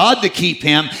trusting God to keep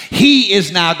him. He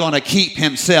is now going to keep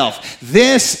himself.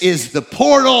 This is the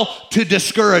portal to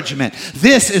discouragement.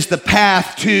 This is the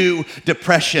path to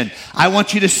depression. I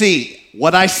want you to see,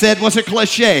 what I said was a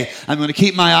cliche. I'm going to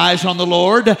keep my eyes on the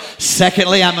Lord.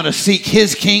 Secondly, I'm going to seek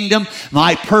His kingdom,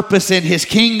 my purpose in His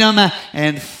kingdom.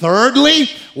 And thirdly,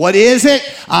 what is it?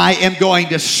 I am going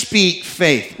to speak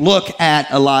faith. Look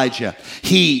at Elijah.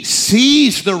 He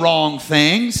sees the wrong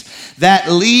things.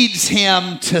 That leads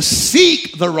him to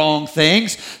seek the wrong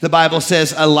things. The Bible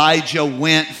says Elijah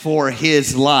went for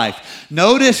his life.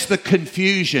 Notice the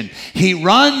confusion. He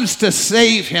runs to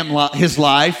save his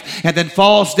life and then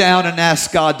falls down and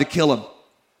asks God to kill him.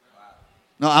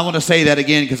 No, I want to say that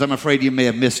again because I'm afraid you may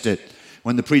have missed it.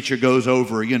 When the preacher goes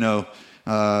over, 20,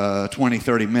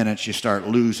 30 minutes, you start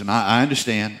losing. I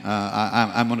understand.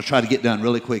 I'm going to try to get done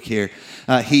really quick here.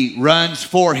 He runs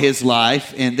for his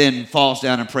life and then falls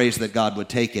down and prays that God would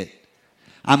take it.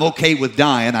 I'm okay with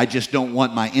dying. I just don't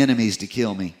want my enemies to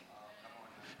kill me.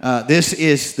 This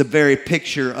is the very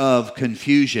picture of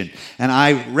confusion. And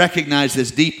I recognize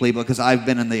this deeply because I've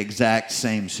been in the exact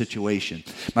same situation.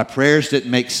 My prayers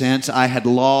didn't make sense. I had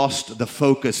lost the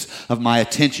focus of my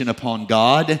attention upon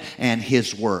God and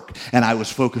His work. And I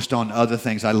was focused on other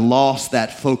things. I lost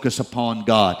that focus upon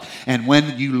God. And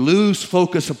when you lose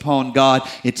focus upon God,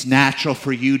 it's natural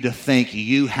for you to think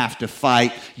you have to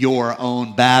fight your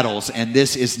own battles. And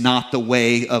this is not the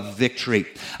way of victory.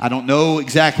 I don't know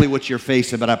exactly what you're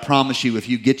facing, but I promise you, if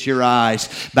you get your eyes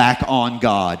back on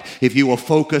God, if you will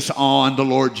focus on the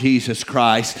Lord Jesus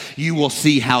Christ, you will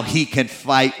see how He can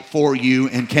fight for you.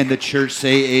 And can the church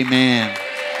say amen?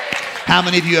 How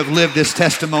many of you have lived this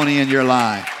testimony in your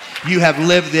life? You have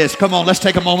lived this. Come on, let's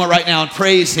take a moment right now and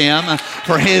praise Him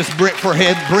for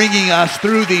Him bringing us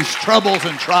through these troubles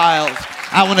and trials.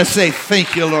 I want to say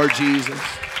thank you, Lord Jesus.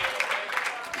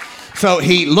 So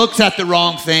he looks at the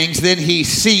wrong things, then he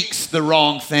seeks the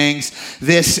wrong things.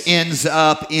 This ends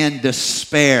up in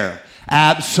despair,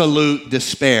 absolute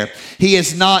despair. He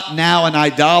is not now an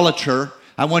idolater.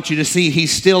 I want you to see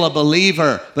he's still a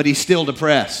believer, but he's still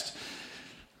depressed.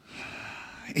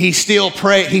 He's still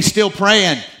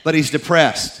praying, but he's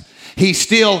depressed. He's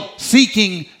still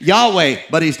seeking Yahweh,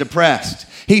 but he's depressed.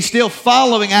 He's still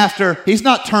following after. He's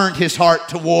not turned his heart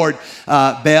toward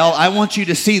Baal. I want you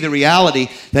to see the reality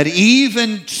that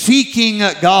even seeking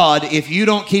God, if you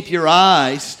don't keep your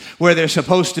eyes where they're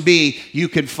supposed to be, you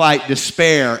can fight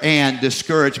despair and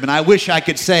discouragement. I wish I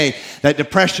could say that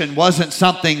depression wasn't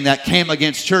something that came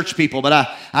against church people, but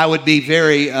I would be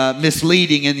very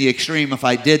misleading in the extreme if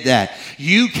I did that.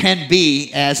 You can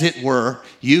be, as it were,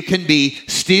 you can be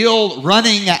still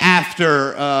running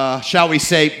after, shall we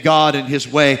say, God and His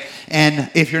way.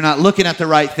 And if you're not looking at the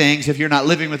right things, if you're not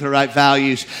living with the right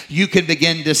values, you can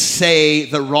begin to say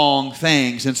the wrong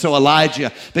things. And so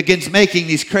Elijah begins making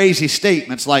these crazy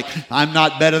statements like, I'm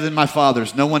not better than my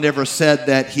fathers. No one ever said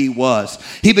that he was.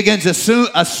 He begins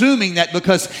assuming that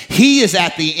because he is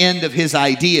at the end of his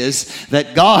ideas,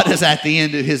 that God is at the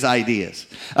end of his ideas.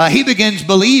 He begins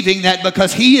believing that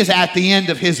because he is at the end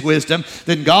of his wisdom,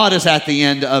 then God is at the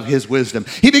end of his wisdom.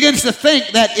 He begins to think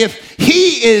that if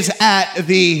he is at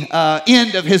the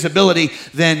end of his ability,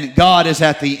 then God is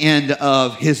at the end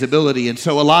of his ability. And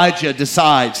so Elijah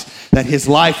decides that his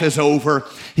life is over,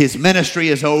 his ministry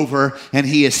is over, and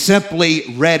he is simply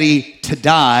ready to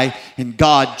die, and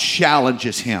God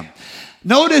challenges him.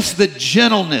 Notice the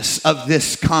gentleness of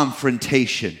this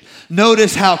confrontation.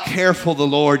 Notice how careful the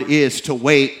Lord is to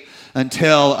wait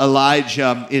until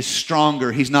Elijah is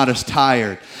stronger. He's not as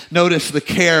tired. Notice the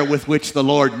care with which the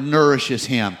Lord nourishes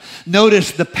him.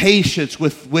 Notice the patience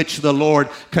with which the Lord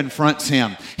confronts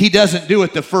him. He doesn't do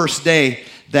it the first day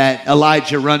that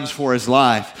Elijah runs for his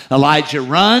life. Elijah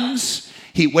runs.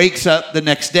 He wakes up the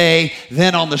next day.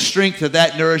 Then on the strength of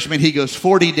that nourishment, he goes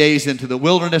 40 days into the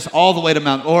wilderness, all the way to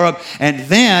Mount Oreb. And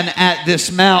then at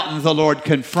this mountain, the Lord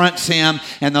confronts him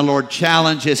and the Lord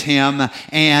challenges him.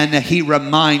 And he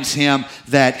reminds him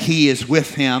that he is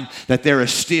with him, that there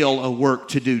is still a work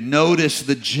to do. Notice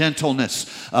the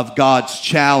gentleness of God's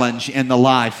challenge in the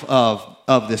life of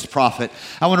this prophet.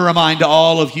 I want to remind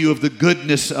all of you of the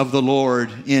goodness of the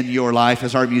Lord in your life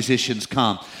as our musicians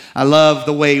come. I love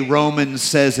the way Romans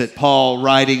says it, Paul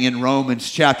writing in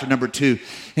Romans chapter number 2.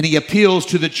 And he appeals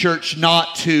to the church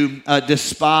not to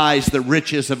despise the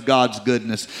riches of God's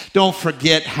goodness. Don't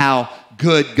forget how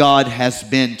good God has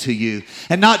been to you.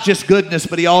 And not just goodness,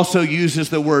 but he also uses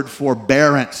the word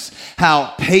forbearance.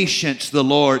 How patient the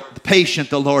Lord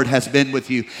has been with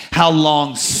you. How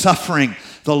long suffering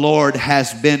the Lord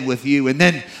has been with you. And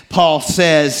then Paul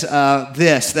says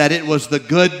that it was the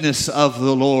goodness of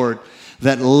the Lord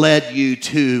that led you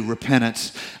to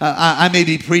repentance. I may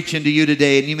be preaching to you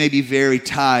today, and you may be very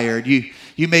tired. You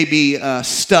may be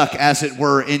stuck, as it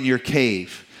were, in your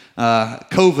cave.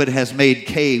 COVID has made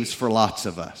caves for lots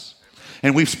of us.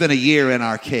 And we've spent a year in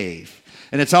our cave.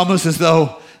 And it's almost as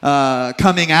though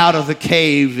coming out of the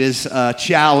cave is a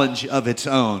challenge of its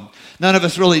own. None of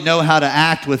us really know how to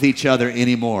act with each other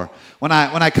anymore. When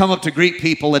I come up to greet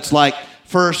people, it's like,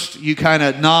 first, you kind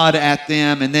of nod at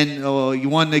them, and then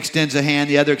one extends a hand,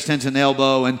 the other extends an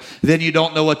elbow, and then you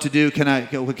don't know what to do. Can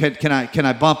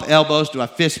I bump elbows? Do I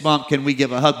fist bump? Can we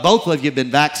give a hug? Both of you have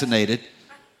been vaccinated,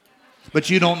 but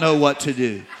you don't know what to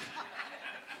do.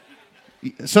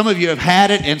 Some of you have had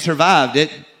it and survived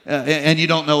it, and you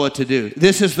don't know what to do.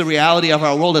 This is the reality of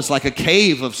our world. It's like a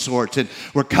cave of sorts, and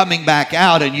we're coming back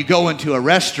out, and you go into a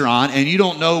restaurant, and you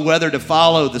don't know whether to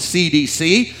follow the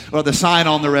CDC or the sign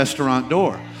on the restaurant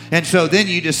door. And so then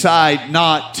you decide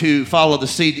not to follow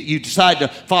you decide to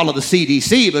follow the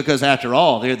CDC because after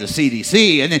all, they're the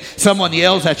CDC. And then someone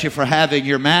yells at you for having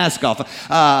your mask off. On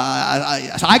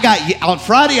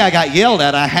Friday, I got yelled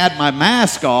at. I had my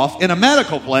mask off in a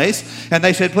medical place, and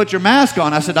they said, "Put your mask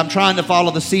on." I said, "I'm trying to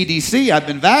follow the CDC. I've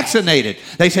been vaccinated."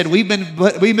 They said, "We've been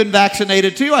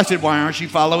vaccinated too." I said, "Why aren't you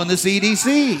following the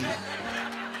CDC?"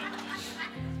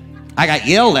 I got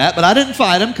yelled at, but I didn't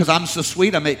fight them because I'm so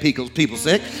sweet. I make people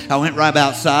sick. I went right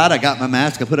outside. I got my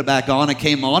mask. I put it back on. I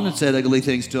came on and said ugly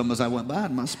things to them as I went by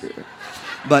in my spirit.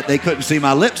 But they couldn't see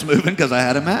my lips moving because I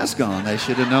had a mask on. They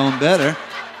should have known better.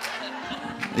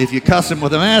 If you cuss them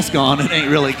with a mask on, it ain't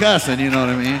really cussing, you know what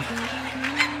I mean?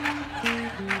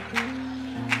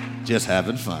 Just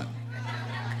having fun.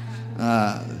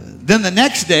 Then the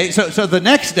next day, so the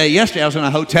next day, yesterday, I was in a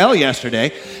hotel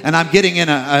yesterday, and I'm getting in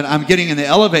the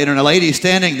elevator, and a lady's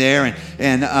standing there,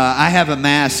 and I have a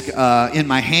mask in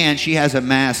my hand. She has a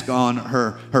mask on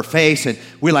her face, and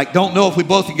we don't know if we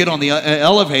both can get on the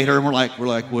elevator, and we're like,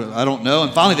 well, I don't know.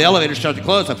 And finally, the elevator started to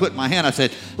close. I put it in my hand. I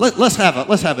said, let's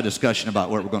have a discussion about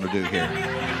what we're going to do here.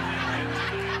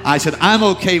 I said, I'm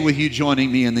okay with you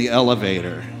joining me in the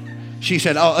elevator. She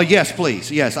said, oh, yes, please.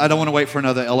 Yes, I don't want to wait for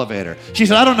another elevator. She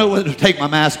said, I don't know whether to take my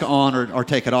mask on or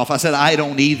take it off. I said, I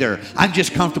don't either. I'm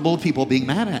just comfortable with people being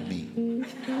mad at me.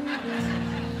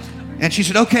 And she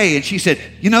said, okay. And she said,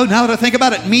 now that I think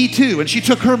about it, me too. And she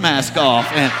took her mask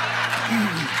off. And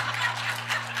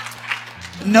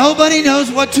nobody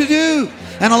knows what to do.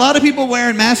 And a lot of people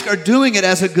wearing masks are doing it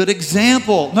as a good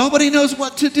example. Nobody knows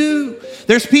what to do.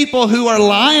 There's people who are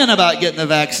lying about getting the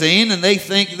vaccine, and they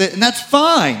think that, and that's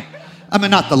fine. I mean,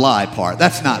 not the lie part.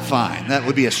 That's not fine. That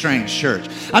would be a strange church.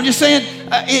 I'm just saying,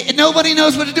 nobody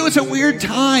knows what to do. It's a weird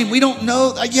time. We don't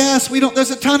know. Yes, we don't. There's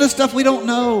a ton of stuff we don't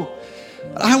know.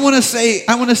 I want to say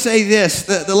this.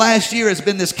 The last year has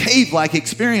been this cave-like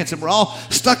experience, and we're all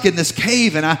stuck in this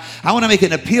cave. And I want to make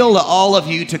an appeal to all of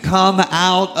you to come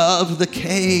out of the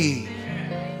cave.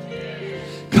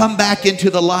 Come back into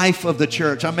the life of the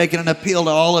church. I'm making an appeal to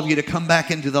all of you to come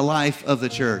back into the life of the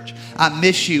church. I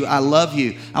miss you. I love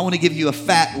you. I want to give you a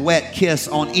fat, wet kiss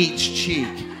on each cheek.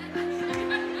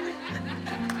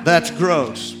 That's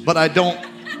gross, but I don't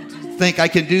think I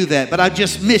can do that. But I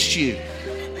just miss you.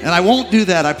 And I won't do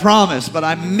that, I promise, but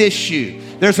I miss you.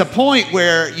 There's a point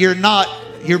where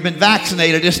you've been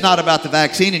vaccinated. It's not about the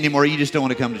vaccine anymore. You just don't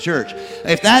want to come to church.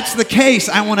 If that's the case,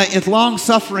 I want to, with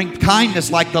long-suffering kindness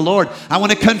like the Lord, I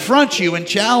want to confront you and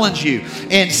challenge you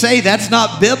and say that's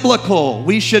not biblical.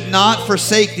 We should not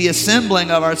forsake the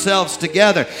assembling of ourselves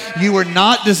together. You were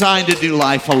not designed to do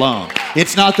life alone.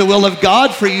 It's not the will of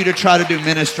God for you to try to do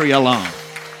ministry alone.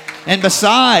 And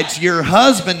besides, your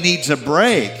husband needs a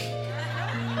break.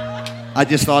 I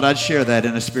just thought I'd share that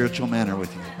in a spiritual manner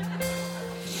with you.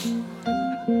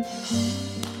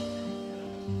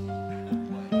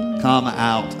 Come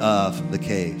out of the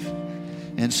cave.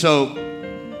 And so,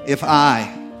 if I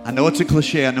know it's a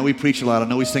cliche, I know we preach a lot, I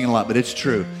know we sing a lot, but it's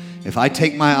true. If I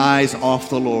take my eyes off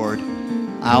the Lord,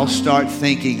 I'll start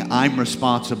thinking I'm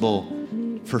responsible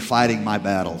for fighting my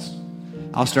battles.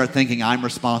 I'll start thinking I'm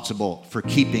responsible for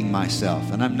keeping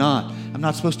myself. And I'm not. I'm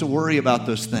not supposed to worry about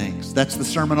those things. That's the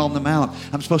Sermon on the Mount.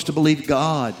 I'm supposed to believe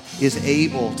God is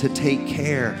able to take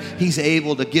care. He's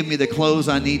able to give me the clothes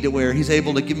I need to wear. He's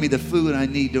able to give me the food I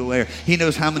need to wear. He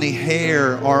knows how many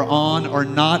hair are on or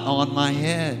not on my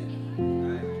head.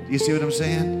 Do you see what I'm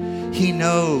saying? He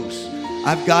knows.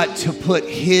 I've got to put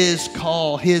His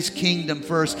call, His kingdom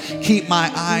first. Keep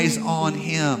my eyes on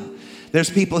Him. There's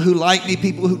people who like me,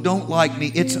 people who don't like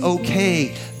me. It's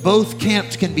okay. Both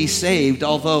camps can be saved,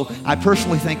 although I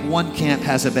personally think one camp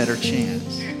has a better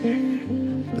chance.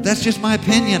 But that's just my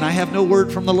opinion. I have no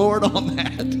word from the Lord on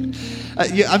that.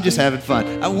 I'm just having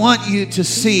fun. I want you to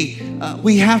see,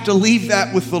 we have to leave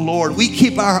that with the Lord. We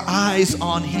keep our eyes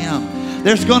on Him.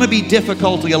 There's going to be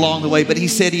difficulty along the way, but He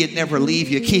said He'd never leave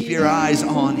you. Keep your eyes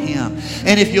on Him.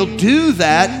 And if you'll do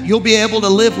that, you'll be able to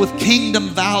live with kingdom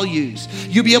values.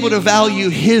 You'll be able to value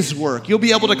His work. You'll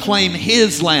be able to claim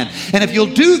His land. And if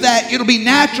you'll do that, it'll be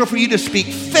natural for you to speak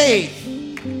faith.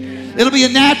 It'll be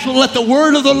natural to let the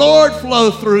word of the Lord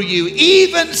flow through you.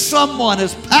 Even someone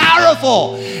as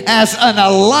powerful as an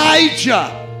Elijah,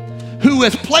 who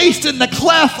is placed in the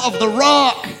cleft of the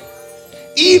rock,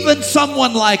 even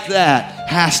someone like that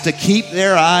has to keep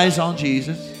their eyes on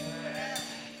Jesus.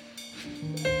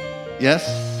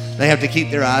 Yes? They have to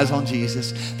keep their eyes on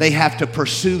Jesus. They have to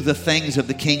pursue the things of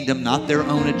the kingdom, not their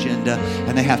own agenda,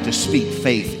 and they have to speak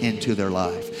faith into their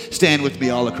life. Stand with me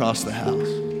all across the house.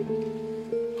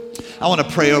 I want to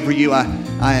pray over you.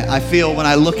 I feel when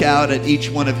I look out at each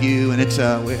one of you, and it's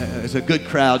a good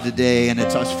crowd today, and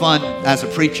it's fun as a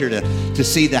preacher to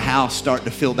see the house start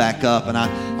to fill back up. And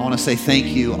I want to say thank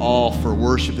you all for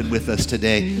worshiping with us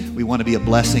today. We want to be a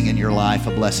blessing in your life,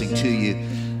 a blessing to you.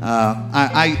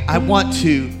 I want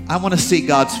to see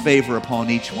God's favor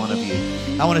upon each one of you.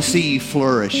 I want to see you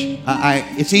flourish.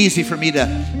 It's easy for me to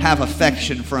have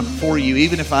affection for you,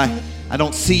 even if I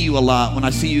don't see you a lot. When I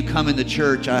see you come into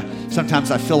church,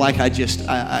 sometimes I feel like I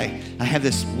have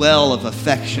this well of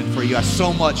affection for you. I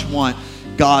so much want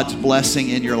God's blessing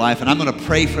in your life, and I'm going to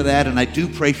pray for that, and I do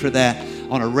pray for that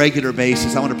on a regular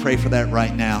basis. I want to pray for that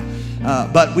right now.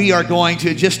 But we are going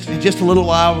to, in just a little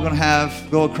while, we're going to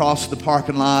go across the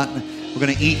parking lot. We're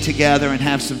going to eat together and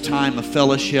have some time of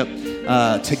fellowship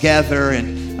together.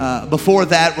 And before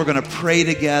that, we're going to pray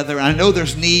together. I know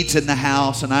there's needs in the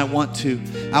house, and I want to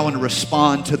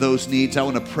respond to those needs. I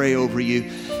want to pray over you.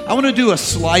 I want to do a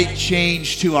slight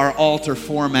change to our altar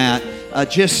format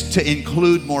just to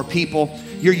include more people.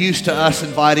 You're used to us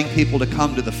inviting people to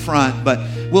come to the front, but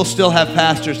we'll still have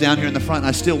pastors down here in the front, and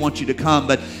I still want you to come.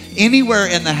 But anywhere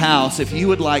in the house, if you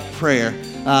would like prayer,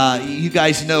 you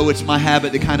guys know it's my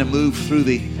habit to kind of move through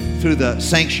the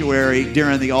sanctuary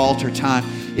during the altar time.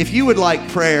 If you would like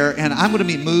prayer, and I'm going to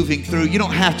be moving through, you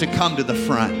don't have to come to the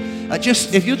front.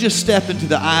 If you'll just step into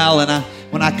the aisle, and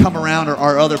when I come around or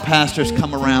our other pastors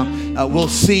come around, we'll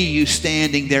see you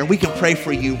standing there. We can pray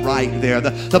for you right there.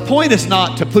 The point is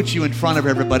not to put you in front of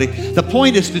everybody. The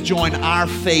point is to join our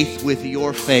faith with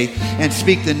your faith and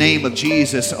speak the name of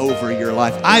Jesus over your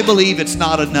life. I believe it's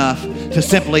not enough to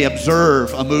simply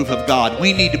observe a move of God.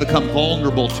 We need to become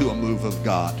vulnerable to a move of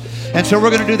God. And so we're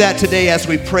going to do that today as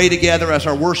we pray together, as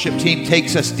our worship team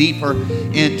takes us deeper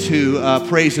into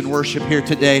praise and worship here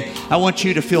today. I want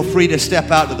you to feel free to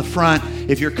step out to the front.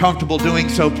 If you're comfortable doing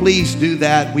so, please do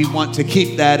that. We want to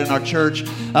keep that in our church.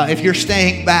 If you're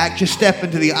staying back, just step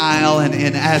into the aisle,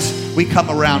 and as we come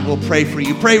around, we'll pray for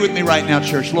you. Pray with me right now,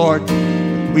 church. Lord,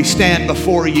 we stand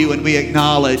before you and we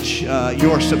acknowledge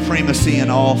your supremacy in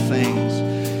all things.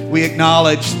 We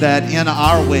acknowledge that in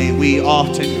our way we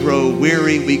often grow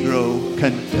weary, we grow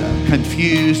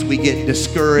confused, we get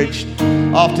discouraged.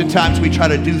 Oftentimes we try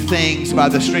to do things by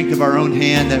the strength of our own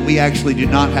hand that we actually do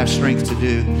not have strength to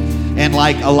do. And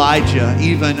like Elijah,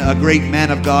 even a great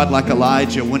man of God like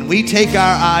Elijah, when we take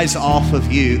our eyes off of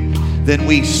you, then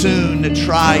we soon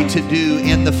try to do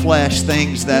in the flesh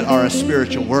things that are a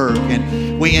spiritual work.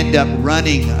 And we end up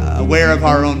running aware of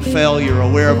our own failure,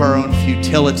 aware of our own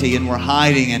futility, and we're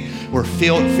hiding, and we're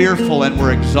fearful, and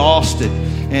we're exhausted.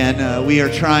 And we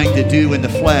are trying to do in the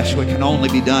flesh what can only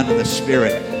be done in the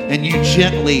spirit. And you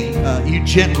gently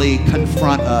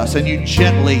confront us, and you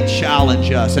gently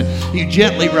challenge us, and you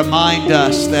gently remind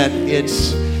us that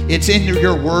it's in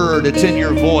your word, it's in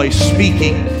your voice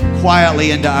speaking quietly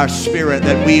into our spirit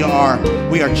that we are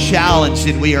challenged,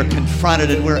 and we are confronted,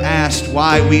 and we're asked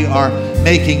why we are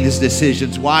making these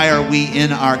decisions. Why are we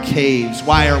in our caves?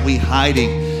 Why are we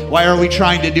hiding? Why are we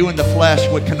trying to do in the flesh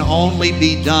what can only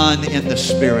be done in the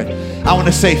spirit? I want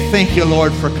to say thank you,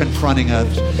 Lord, for confronting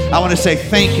us. I want to say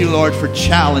thank you, Lord, for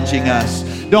challenging us.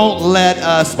 Don't let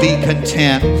us be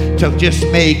content to just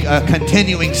make a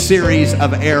continuing series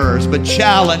of errors, but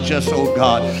challenge us, oh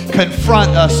God.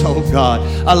 Confront us, oh God.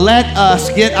 Let us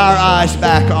get our eyes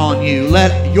back on you.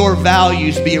 Let your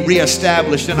values be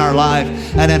reestablished in our life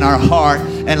and in our heart,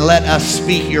 and let us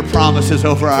speak your promises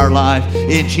over our life.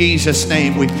 In Jesus'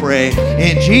 name we pray.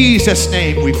 In Jesus'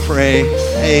 name we pray.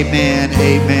 Amen,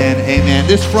 amen, amen.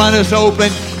 This front is open.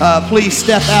 Please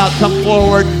step out, come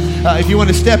forward. If you want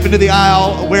to step into the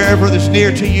aisle, wherever that's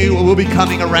near to you, we'll be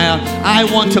coming around. I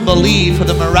want to believe for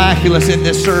the miraculous in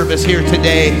this service here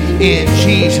today. In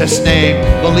Jesus' name,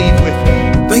 believe with me.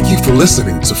 Thank you for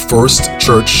listening to First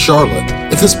Church Charlotte.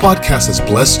 If this podcast has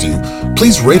blessed you,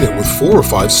 please rate it with 4 or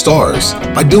 5 stars.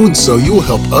 By doing so, you will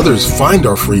help others find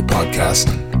our free podcast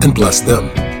and bless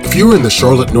them. If you're in the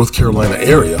Charlotte, North Carolina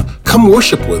area, come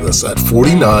worship with us at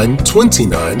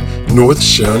 4929 North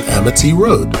Sharon Amity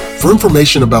Road. For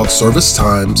information about service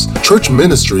times, church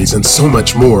ministries, and so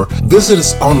much more, visit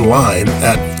us online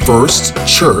at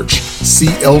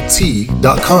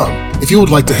firstchurchclt.com. If you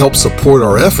would like to help support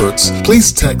our efforts,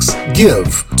 please text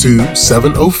GIVE to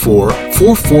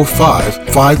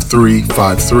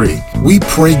 704-445-5353. We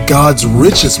pray God's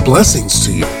richest blessings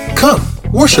to you. Come,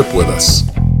 worship with us.